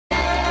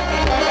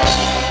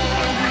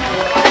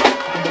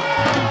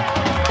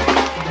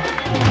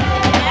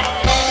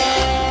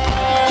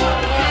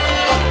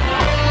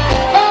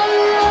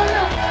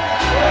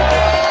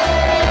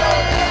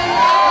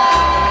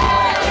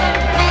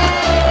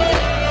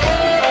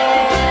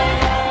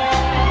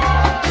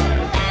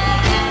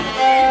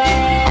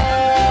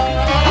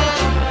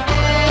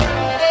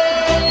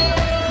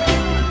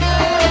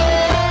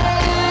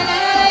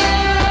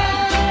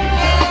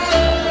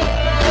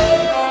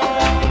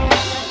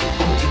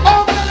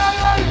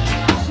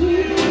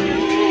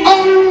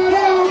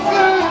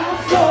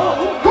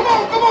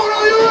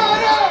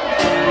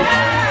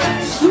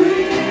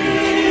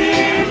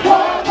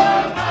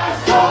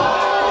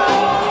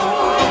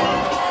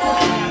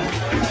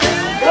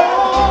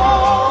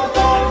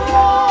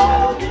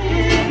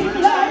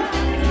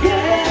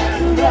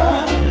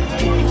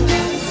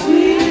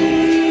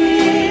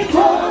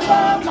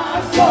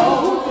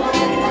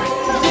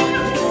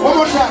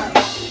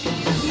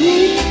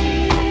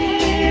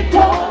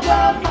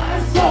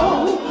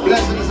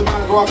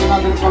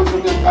OAKLAND will come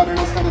from them, God, and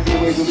rest of the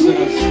ways of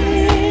sinners.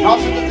 Not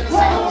to the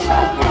sin of the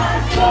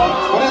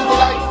but as the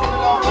light is in the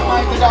Lord, the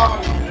mighty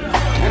God,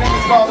 and in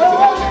his God, the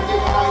Lord, and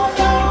give the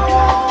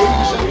light. We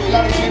shall be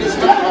like Jesus,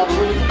 God, and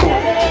bring it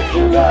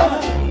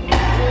forth.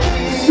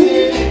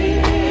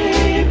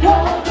 Sleep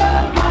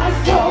over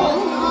my soul.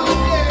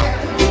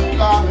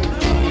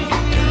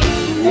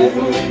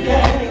 Every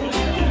day,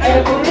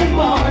 every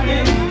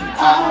morning,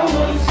 I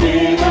will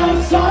sing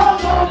a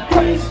song of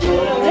praise to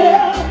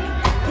Him.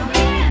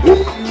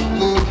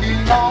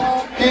 Looking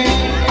on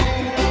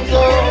Kings,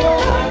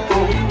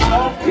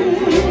 of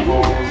Kings,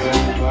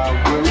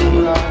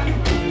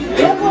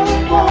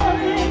 every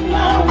morning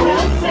I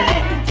will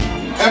sing.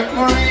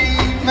 Every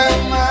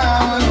evening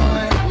I will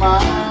lift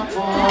my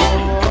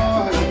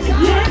voice.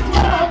 Lift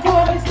my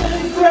voice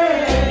and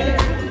pray.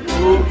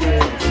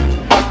 Okay.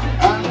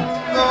 And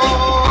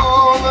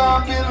though the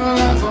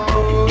billows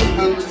roll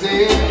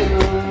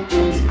until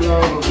this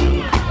glow,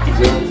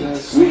 just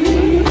as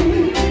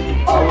sweet,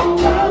 oh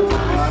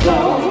my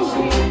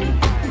soul,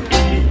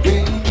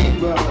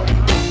 baby,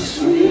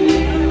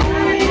 sweet,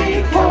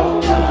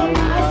 oh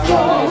my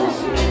soul,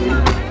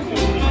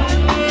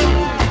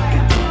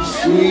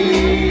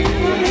 sweet,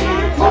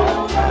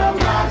 oh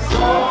my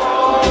soul.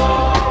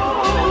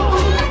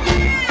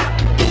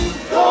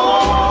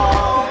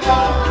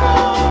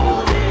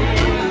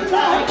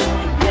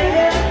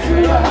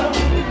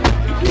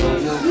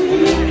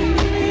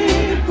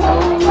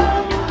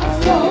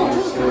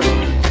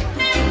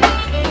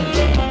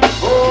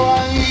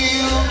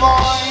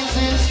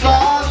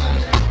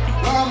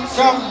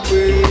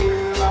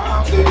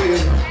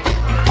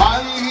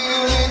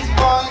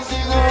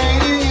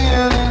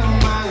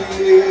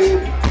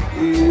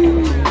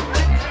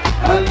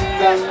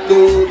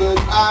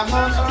 I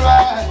must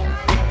rise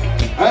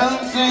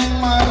and sing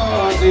my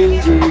heart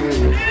in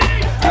praise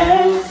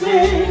and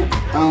sing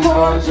and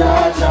for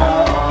Jah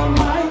all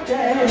my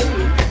days.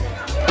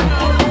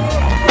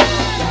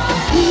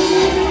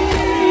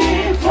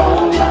 Sweet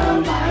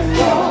over my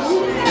soul,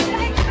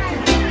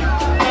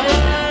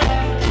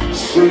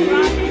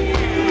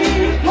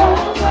 sweet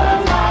over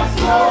my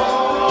soul.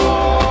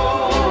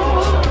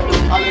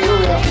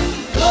 Hallelujah.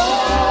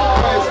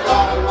 Praise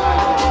God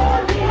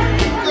Almighty.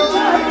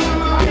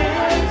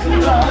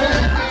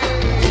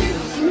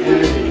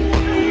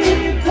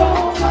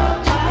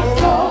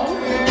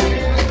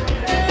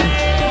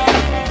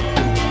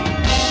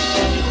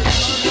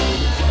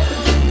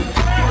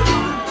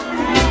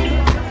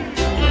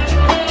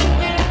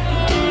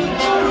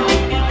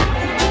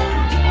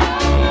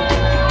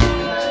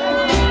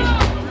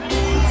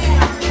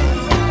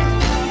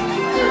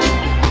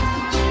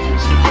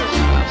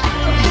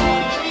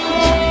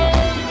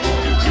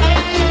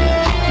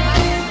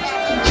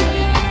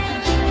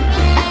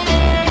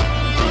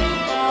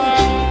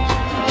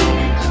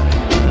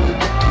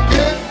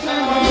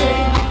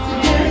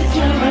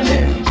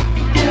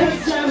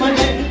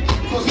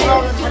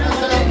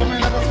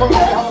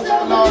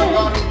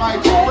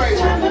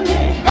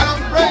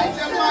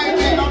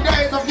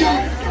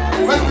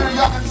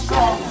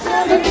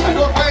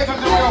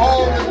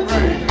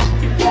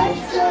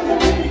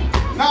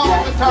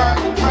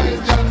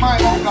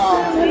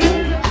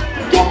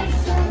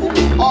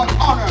 All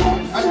honor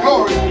and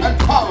glory and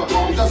power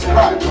is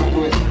ascribed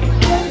unto it.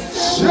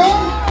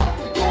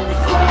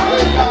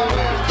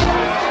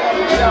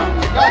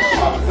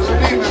 Joshua, the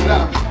Redeemer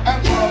Lamb,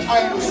 Emperor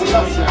Haile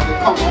Selassie, the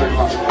Conquering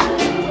One.